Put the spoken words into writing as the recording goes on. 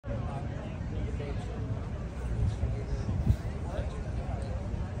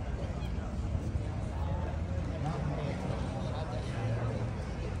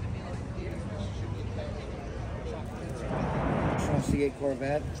68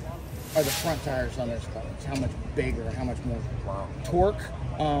 Corvette are the front tires on this car. It's how much bigger, how much more torque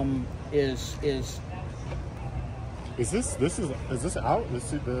is this out?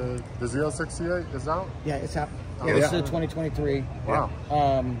 The ZL68 is out? Yeah, it's out. Oh, yeah, this is a 2023. Wow.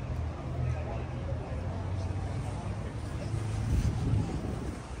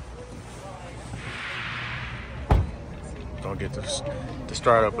 Don't get the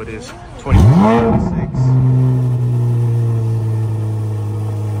start up of this 2026.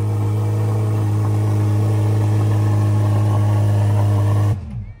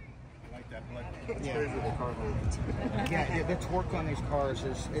 Yeah, the torque on these cars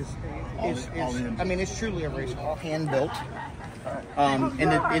is I mean, it's truly a race car, hand built.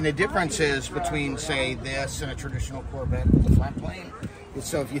 And the difference is between, say, this and a traditional Corvette with a flat plane.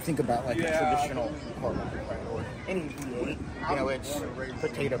 So if you think about like a traditional Corvette, right, or any V8, you know, it's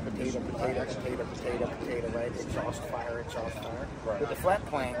potato, right? Exhaust fire. With the flat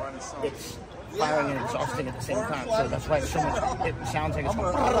plane, it's firing and exhausting at the same time. So that's why it's so much. It sounds like it's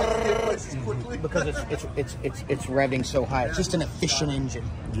going because it's revving so high. It's just an efficient engine.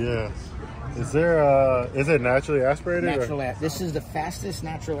 Yeah. Is it naturally aspirated? This is the fastest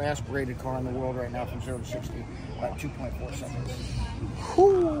naturally aspirated car in the world right now, from 0 to 60, about 2.4 seconds.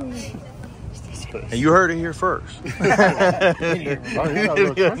 Whew. And you heard it here first.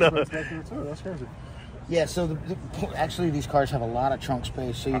 Yeah, so actually these cars have a lot of trunk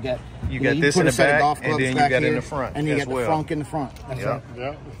space. So you got this in the back, and then you got in the front, and you got the frunk in the front. That's right.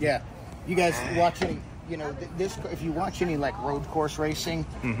 Yeah. You guys watching? You know, this, if you watch any like road course racing,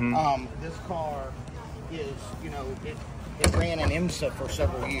 this car is, you know, it ran an IMSA for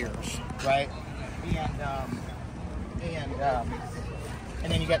several years, right?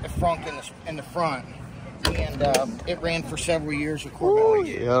 And then you got the frunk in the front, and it ran for several years with Corvette. Oh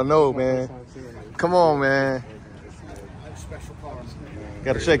yeah, I know, man. Come on, man. Special car.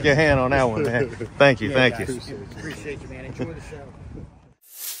 Got to shake your hand on that one, man. Thank you, thank you. Appreciate you, man. Enjoy the show.